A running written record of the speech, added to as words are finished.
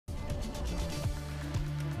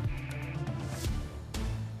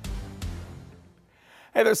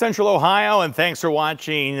Hey there, Central Ohio, and thanks for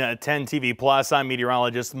watching 10 TV Plus. I'm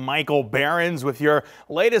meteorologist Michael Behrens with your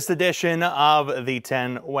latest edition of the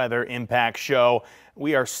 10 Weather Impact Show.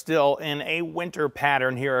 We are still in a winter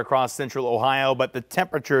pattern here across Central Ohio, but the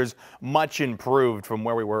temperatures much improved from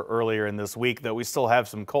where we were earlier in this week, though we still have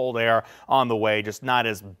some cold air on the way, just not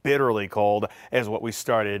as bitterly cold as what we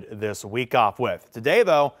started this week off with. Today,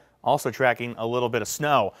 though, also tracking a little bit of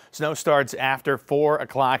snow. Snow starts after 4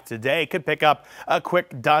 o'clock today. Could pick up a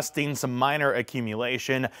quick dusting, some minor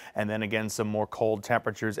accumulation, and then again some more cold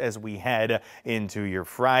temperatures as we head into your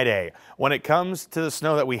Friday. When it comes to the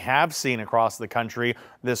snow that we have seen across the country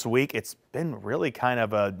this week, it's been really kind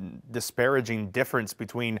of a disparaging difference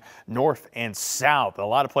between north and south. A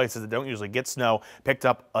lot of places that don't usually get snow picked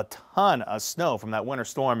up a ton of snow from that winter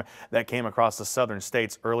storm that came across the southern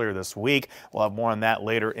states earlier this week. We'll have more on that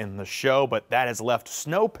later in the show, but that has left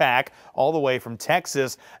snowpack all the way from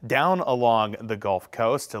Texas down along the Gulf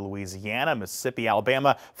Coast to Louisiana, Mississippi,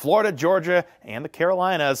 Alabama, Florida, Georgia, and the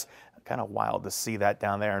Carolinas. Kind of wild to see that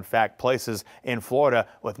down there. In fact, places in Florida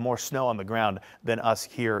with more snow on the ground than us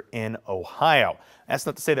here in Ohio. That's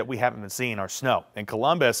not to say that we haven't been seeing our snow. In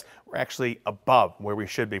Columbus, we're actually above where we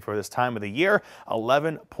should be for this time of the year.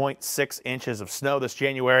 11.6 inches of snow this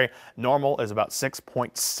January. Normal is about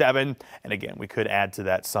 6.7. And again, we could add to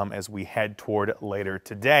that some as we head toward later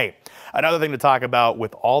today. Another thing to talk about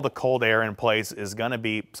with all the cold air in place is going to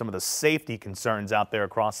be some of the safety concerns out there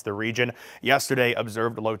across the region. Yesterday,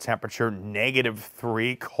 observed low temperature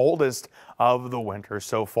 -3, coldest of the winter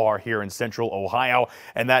so far here in Central Ohio.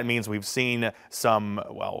 And that means we've seen some,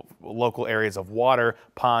 well, local areas of water,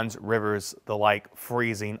 ponds, rivers, the like,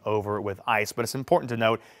 freezing over with ice. But it's important to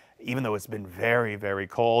note, even though it's been very, very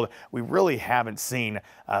cold, we really haven't seen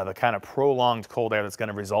the kind of prolonged cold air that's going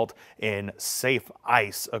to result in safe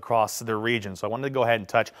ice across the region. So I wanted to go ahead and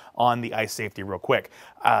touch on the ice safety real quick.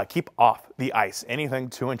 Keep off the ice. Anything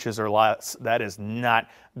 2 inches or less, that is not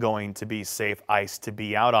going to be safe ice to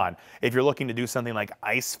be out on. If you're looking to do something like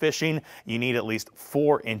ice fishing, you need at least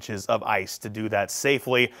 4 inches of ice to do that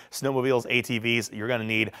safely. Snowmobiles, ATVs, you're going to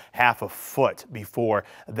need ½ a foot before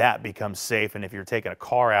that becomes safe. And if you're taking a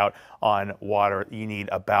car out on water, you need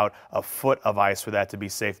about a foot of ice for that to be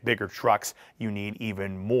safe. Bigger trucks, you need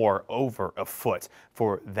even more, over a foot,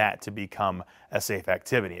 for that to become a safe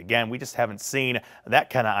activity. Again, we just haven't seen that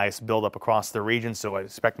kind of ice build up across the region, so I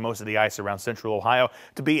expect most of the ice around Central Ohio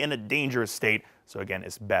to be in a dangerous state. So again,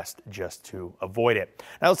 it's best just to avoid it.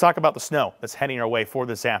 Now let's talk about the snow that's heading our way for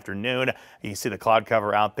this afternoon. You see the cloud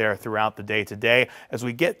cover out there throughout the day today. As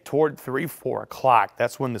we get toward 3, 4 o'clock,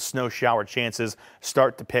 that's when the snow shower chances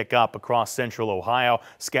start to pick up across Central Ohio.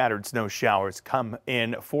 Scattered snow showers come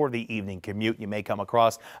in for the evening commute. You may come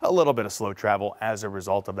across a little bit of slow travel as a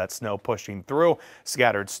result of that snow pushing through.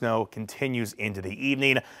 Scattered snow continues into the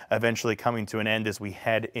evening, eventually coming to an end as we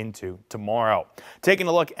head into tomorrow. Taking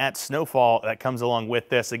a look at snowfall that comes along with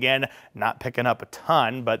this, again, not picking up a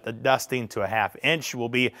ton, but the dusting to ½ inch will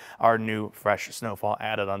be our new fresh snowfall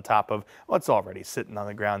added on top of what's already sitting on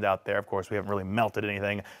the ground out there. Of course, we haven't really melted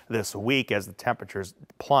anything this week as the temperatures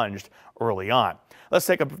plunged early on. Let's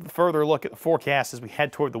take a further look at the forecast as we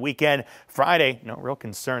head toward the weekend. Friday, no real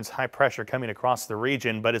concerns, high pressure coming across the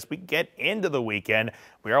region, but as we get into the weekend,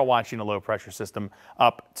 we are watching a low pressure system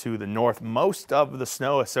up to the north. Most of the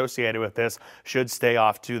snow associated with this should stay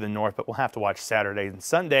off to the north, but we'll have to watch Saturday and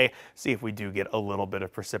Sunday, see if we do get a little bit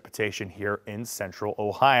of precipitation here in Central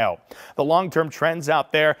Ohio. The long-term trends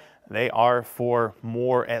out there, they are for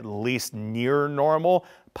more at least near normal,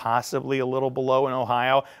 possibly a little below in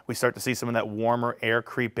Ohio. We start to see some of that warmer air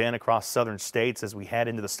creep in across southern states as we head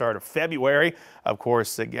into the start of February. Of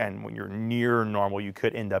course, again, when you're near normal, you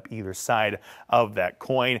could end up either side of that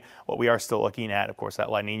coin. What we are still looking at, of course, that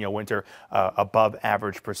La Nina winter above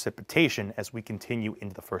average precipitation as we continue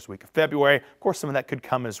into the first week of February. Of course, some of that could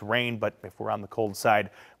come as rain, but if we're on the cold side,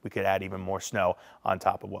 we could add even more snow on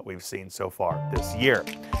top of what we've seen so far this year.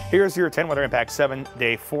 Here's your 10 Weather Impact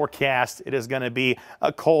 7-day forecast. It is going to be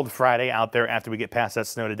a cold Friday out there after we get past that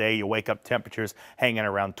snow today. You wake up temperatures hanging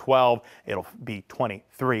around 12. It'll be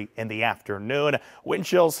 23 in the afternoon. Wind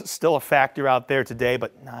chills still a factor out there today,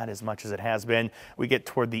 but not as much as it has been. We get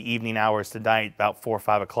toward the evening hours tonight, about 4 or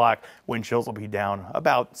 5 o'clock. Wind chills will be down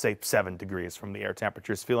about, say, 7 degrees from the air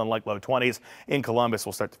temperatures, feeling like low 20s. In Columbus,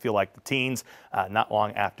 we'll start to feel like the teens not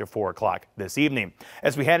long after 4 o'clock this evening.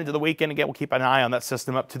 As we head into the weekend, again, we'll keep an eye on that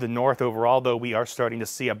system up to the north. Overall, though, we are starting to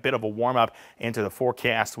see a bit of a warm up into the forecast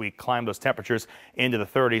forecast. We climb those temperatures into the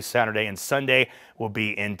 30s Saturday and Sunday. We'll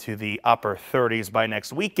be into the upper 30s by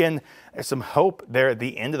next weekend. There's some hope there at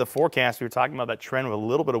the end of the forecast. We were talking about that trend with a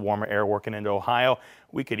little bit of warmer air working into Ohio.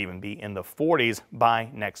 We could even be in the 40s by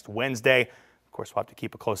next Wednesday. Of course, we'll have to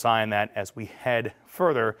keep a close eye on that as we head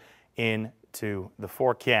further into the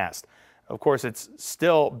forecast. Of course, it's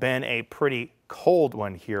still been a pretty cold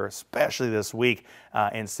one here, especially this week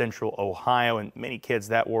in central Ohio, and many kids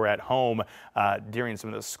that were at home during some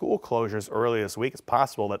of the school closures early this week. It's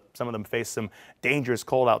possible that some of them face some dangerous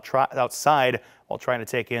cold outside while trying to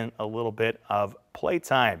take in a little bit of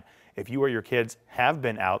playtime. If you or your kids have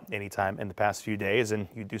been out anytime in the past few days and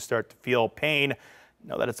you do start to feel pain,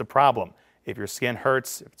 know that it's a problem. If your skin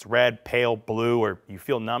hurts, if it's red, pale, blue, or you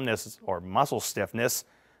feel numbness or muscle stiffness,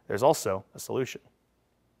 there's also a solution.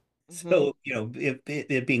 So, if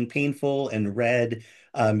it being painful and red,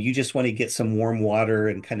 you just want to get some warm water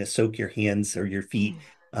and kind of soak your hands or your feet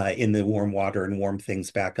in the warm water and warm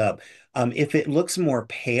things back up. If it looks more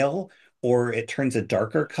pale or it turns a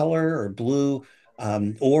darker color or blue,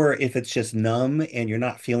 or if it's just numb and you're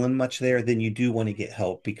not feeling much there, then you do want to get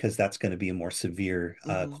help because that's going to be a more severe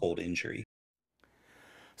cold injury.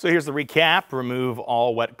 So here's the recap. Remove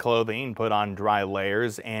all wet clothing, put on dry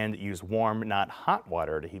layers, and use warm, not hot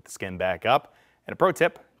water to heat the skin back up. And a pro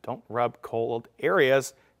tip, don't rub cold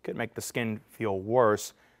areas. Could make the skin feel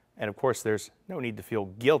worse. And of course, there's no need to feel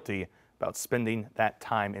guilty about spending that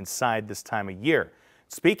time inside this time of year.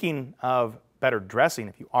 Speaking of better dressing,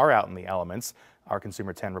 if you are out in the elements, our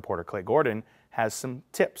Consumer 10 reporter Clay Gordon has some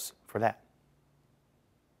tips for that.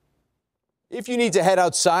 If you need to head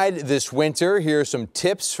outside this winter, here are some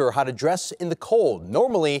tips for how to dress in the cold.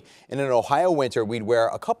 Normally, in an Ohio winter, we'd wear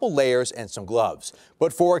a couple layers and some gloves.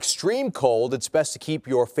 But for extreme cold, it's best to keep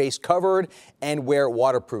your face covered and wear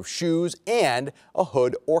waterproof shoes and a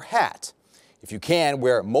hood or hat. If you can,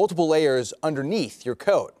 wear multiple layers underneath your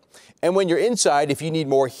coat. And when you're inside, if you need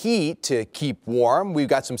more heat to keep warm, we've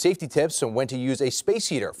got some safety tips on when to use a space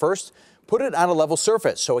heater. First, put it on a level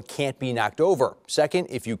surface so it can't be knocked over. Second,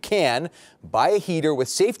 if you can, buy a heater with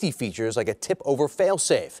safety features like a tip-over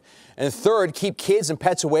failsafe. And third, keep kids and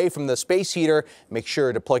pets away from the space heater. Make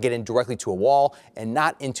sure to plug it in directly to a wall and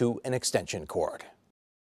not into an extension cord.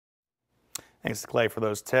 Thanks to Clay for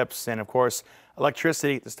those tips. And of course,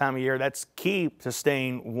 electricity this time of year, that's key to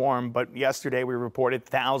staying warm. But yesterday we reported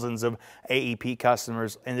thousands of AEP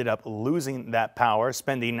customers ended up losing that power,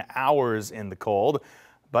 spending hours in the cold.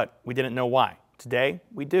 But we didn't know why. Today,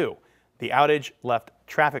 we do. The outage left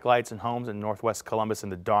traffic lights and homes in northwest Columbus in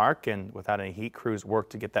the dark, and without any heat, crews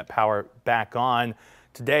worked to get that power back on.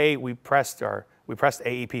 Today, we pressed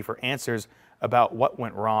AEP for answers about what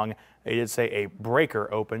went wrong. They did say a breaker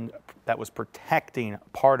opened that was protecting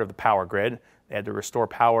part of the power grid. They had to restore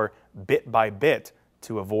power bit by bit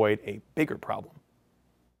to avoid a bigger problem.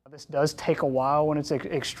 This does take a while when it's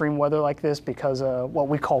extreme weather like this because of what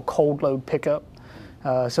we call cold load pickup.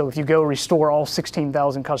 So if you go restore all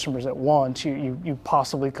 16,000 customers at once, you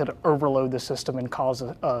possibly could overload the system and cause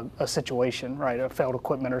a situation, right? A failed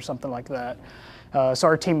equipment or something like that. So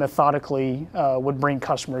our team methodically would bring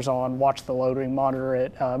customers on, watch the loading, monitor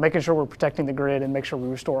it, making sure we're protecting the grid and make sure we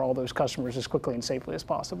restore all those customers as quickly and safely as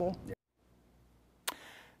possible.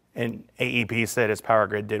 And AEP said its power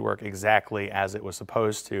grid did work exactly as it was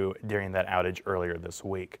supposed to during that outage earlier this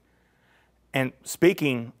week. And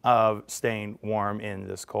speaking of staying warm in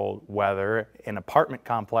this cold weather, an apartment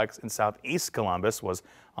complex in southeast Columbus was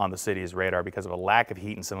on the city's radar because of a lack of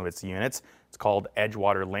heat in some of its units. It's called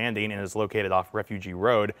Edgewater Landing and is located off Refugee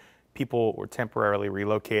Road. People were temporarily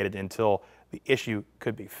relocated until the issue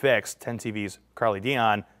could be fixed. 10 TV's Carly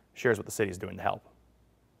Dion shares what the city is doing to help.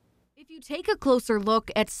 If you take a closer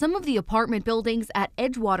look at some of the apartment buildings at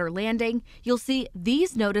Edgewater Landing, you'll see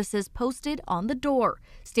these notices posted on the door,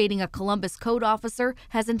 stating a Columbus code officer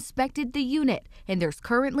has inspected the unit and there's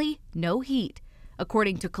currently no heat.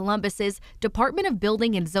 According to Columbus's Department of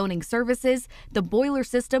Building and Zoning Services, the boiler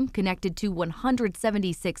system connected to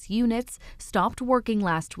 176 units stopped working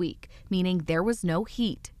last week, meaning there was no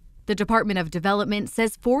heat. The Department of Development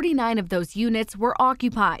says 49 of those units were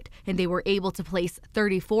occupied, and they were able to place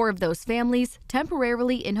 34 of those families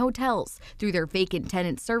temporarily in hotels through their vacant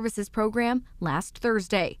tenant services program last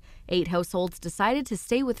Thursday. 8 households decided to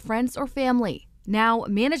stay with friends or family. Now,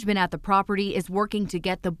 management at the property is working to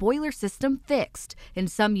get the boiler system fixed, and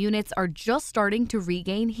some units are just starting to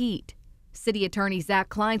regain heat. City Attorney Zach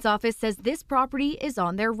Klein's office says this property is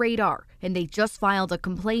on their radar, and they just filed a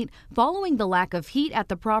complaint following the lack of heat at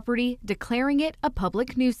the property, declaring it a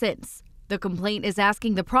public nuisance. The complaint is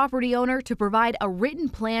asking the property owner to provide a written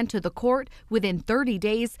plan to the court within 30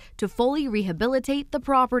 days to fully rehabilitate the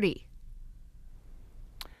property.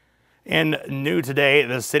 And new today,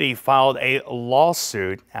 the city filed a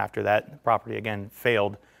lawsuit after that property again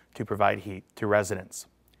failed to provide heat to residents.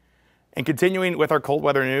 And continuing with our cold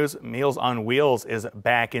weather news, Meals on Wheels is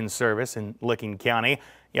back in service in Licking County.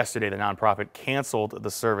 Yesterday, the nonprofit canceled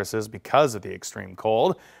the services because of the extreme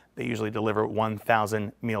cold. They usually deliver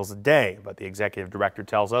 1,000 meals a day, but the executive director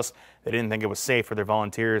tells us they didn't think it was safe for their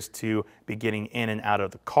volunteers to be getting in and out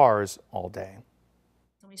of the cars all day.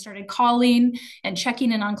 We started calling and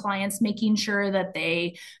checking in on clients, making sure that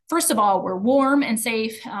they, first of all, were warm and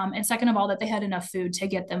safe, and second of all, that they had enough food to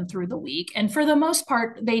get them through the week. And for the most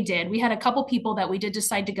part, they did. We had a couple people that we did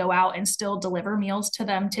decide to go out and still deliver meals to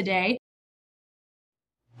them today.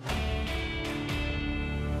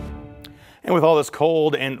 And with all this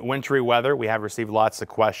cold and wintry weather, we have received lots of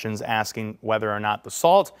questions asking whether or not the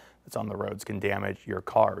salt that's on the roads can damage your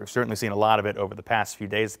car. We've certainly seen a lot of it over the past few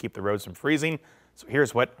days to keep the roads from freezing. So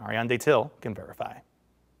here's what Ariane Detil can verify.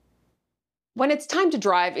 When it's time to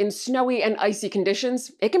drive in snowy and icy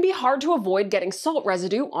conditions, it can be hard to avoid getting salt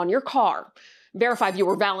residue on your car. Verify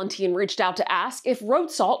viewer Valentine reached out to ask if road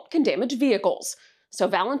salt can damage vehicles. So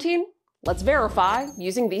Valentine, let's verify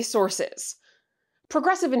using these sources.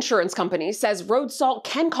 Progressive Insurance Company says road salt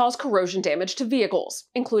can cause corrosion damage to vehicles,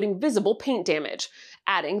 including visible paint damage,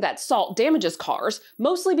 adding that salt damages cars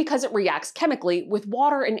mostly because it reacts chemically with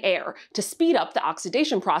water and air to speed up the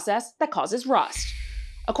oxidation process that causes rust.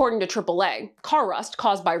 According to AAA, car rust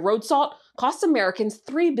caused by road salt costs Americans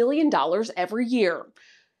 $3 billion every year.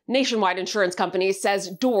 Nationwide Insurance Company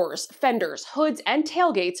says doors, fenders, hoods, and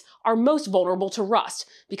tailgates are most vulnerable to rust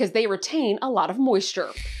because they retain a lot of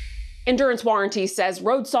moisture. Endurance Warranty says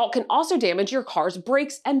road salt can also damage your car's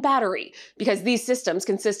brakes and battery because these systems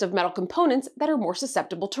consist of metal components that are more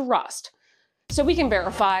susceptible to rust. So we can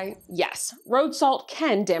verify, yes, road salt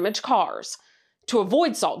can damage cars. To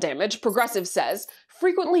avoid salt damage, Progressive says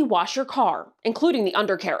frequently wash your car, including the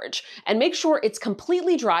undercarriage, and make sure it's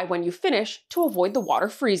completely dry when you finish to avoid the water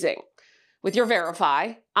freezing. With your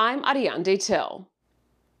Verify, I'm Ariane Detil.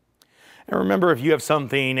 And remember, if you have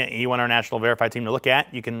something you want our National Verify team to look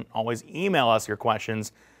at, you can always email us your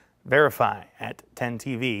questions,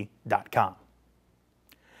 verify@10tv.com.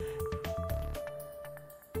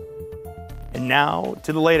 And now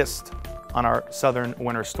to the latest on our southern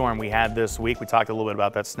winter storm we had this week. We talked a little bit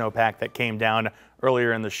about that snowpack that came down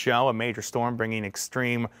earlier in the show, a major storm bringing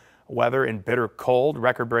extreme weather and bitter cold,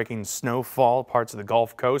 record-breaking snowfall, parts of the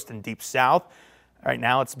Gulf Coast and deep south. Right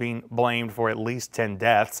now, it's being blamed for at least 10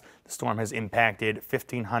 deaths. The storm has impacted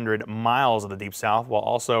 1,500 miles of the Deep South while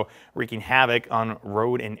also wreaking havoc on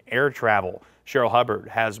road and air travel. Cheryl Hubbard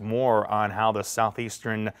has more on how the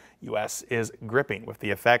southeastern U.S. is gripping with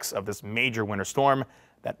the effects of this major winter storm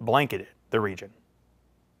that blanketed the region.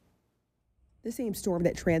 The same storm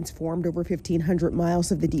that transformed over 1,500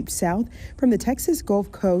 miles of the Deep South from the Texas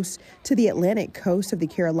Gulf Coast to the Atlantic coast of the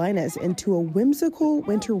Carolinas into a whimsical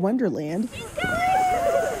winter wonderland.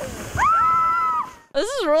 This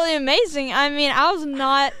is really amazing. I mean, I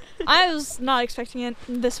was not expecting it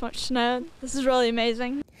this much snow. This is really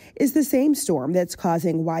amazing. Is the same storm that's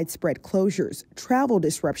causing widespread closures, travel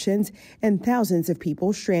disruptions, and thousands of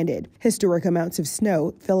people stranded. Historic amounts of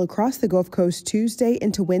snow fell across the Gulf Coast Tuesday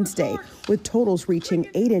into Wednesday, with totals reaching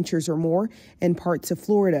 8 inches or more in parts of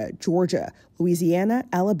Florida, Georgia, Louisiana,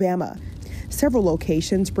 Alabama. Several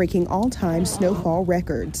locations breaking all-time snowfall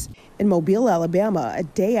records. In Mobile, Alabama, a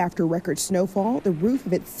day after record snowfall, the roof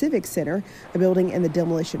of its Civic Center, a building in the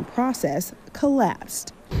demolition process,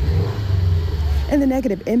 collapsed. And the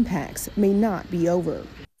negative impacts may not be over.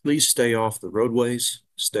 Please stay off the roadways,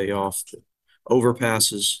 stay off the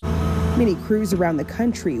overpasses. Many crews around the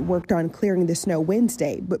country worked on clearing the snow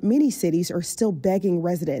Wednesday, but many cities are still begging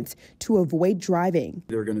residents to avoid driving.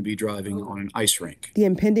 They're going to be driving on an ice rink. The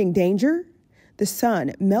impending danger? The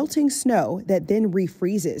sun melting snow that then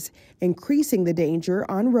refreezes, increasing the danger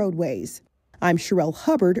on roadways. I'm Cheryl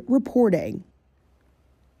Hubbard reporting.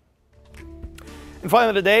 And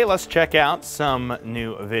finally today, let's check out some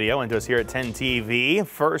new video into us here at 10 TV.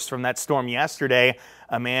 First, from that storm yesterday,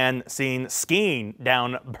 a man seen skiing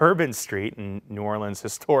down Bourbon Street in New Orleans'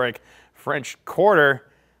 historic French Quarter.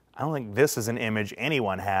 I don't think this is an image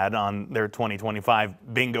anyone had on their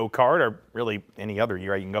 2025 bingo card, or really any other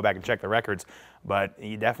year. You can go back and check the records, but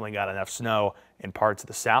you definitely got enough snow in parts of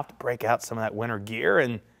the South to break out some of that winter gear,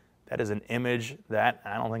 and that is an image that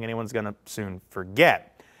I don't think anyone's going to soon forget.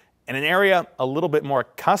 In an area a little bit more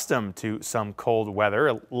accustomed to some cold weather,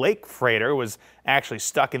 a lake freighter was actually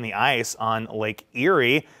stuck in the ice on Lake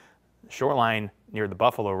Erie. shoreline near the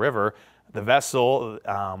Buffalo River. The vessel,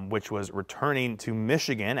 which was returning to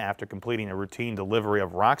Michigan after completing a routine delivery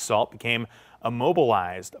of rock salt, became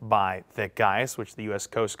immobilized by thick ice, which the U.S.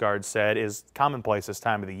 Coast Guard said is commonplace this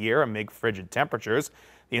time of the year amid frigid temperatures.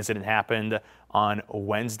 The incident happened on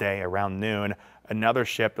Wednesday around noon. Another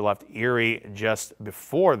ship left Erie just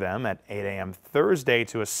before them at 8 a.m. Thursday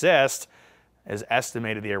to assist. Is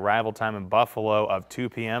estimated the arrival time in Buffalo of 2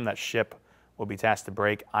 p.m. That ship will be tasked to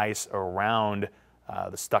break ice around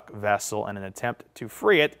the stuck vessel in an attempt to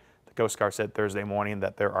free it. The Coast Guard said Thursday morning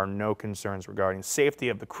that there are no concerns regarding safety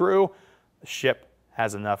of the crew. The ship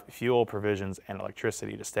has enough fuel, provisions, and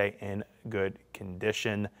electricity to stay in good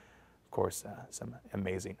condition. Of course, some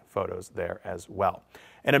amazing photos there as well.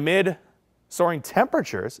 And amid soaring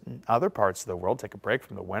temperatures in other parts of the world, take a break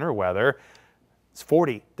from the winter weather. It's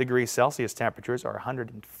 40 degrees Celsius temperatures, or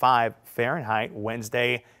 105 Fahrenheit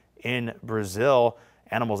Wednesday in Brazil.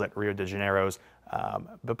 Animals at Rio de Janeiro's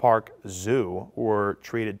the Park Zoo were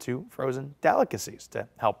treated to frozen delicacies to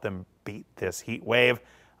help them beat this heat wave.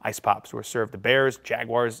 Ice pops were served to bears,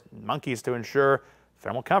 jaguars, and monkeys to ensure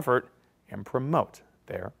thermal comfort and promote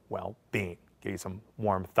their well-being. Give you some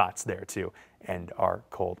warm thoughts there to end our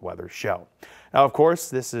cold weather show. Now, of course,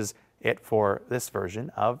 this is it for this version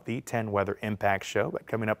of the 10 Weather Impact Show. But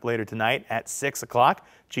coming up later tonight at 6 o'clock,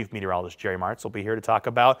 Chief Meteorologist Jerry Martz will be here to talk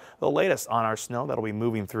about the latest on our snow that'll be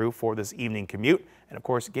moving through for this evening commute, and of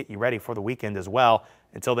course get you ready for the weekend as well.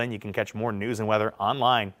 Until then, you can catch more news and weather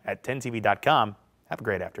online at 10tv.com. Have a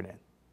great afternoon.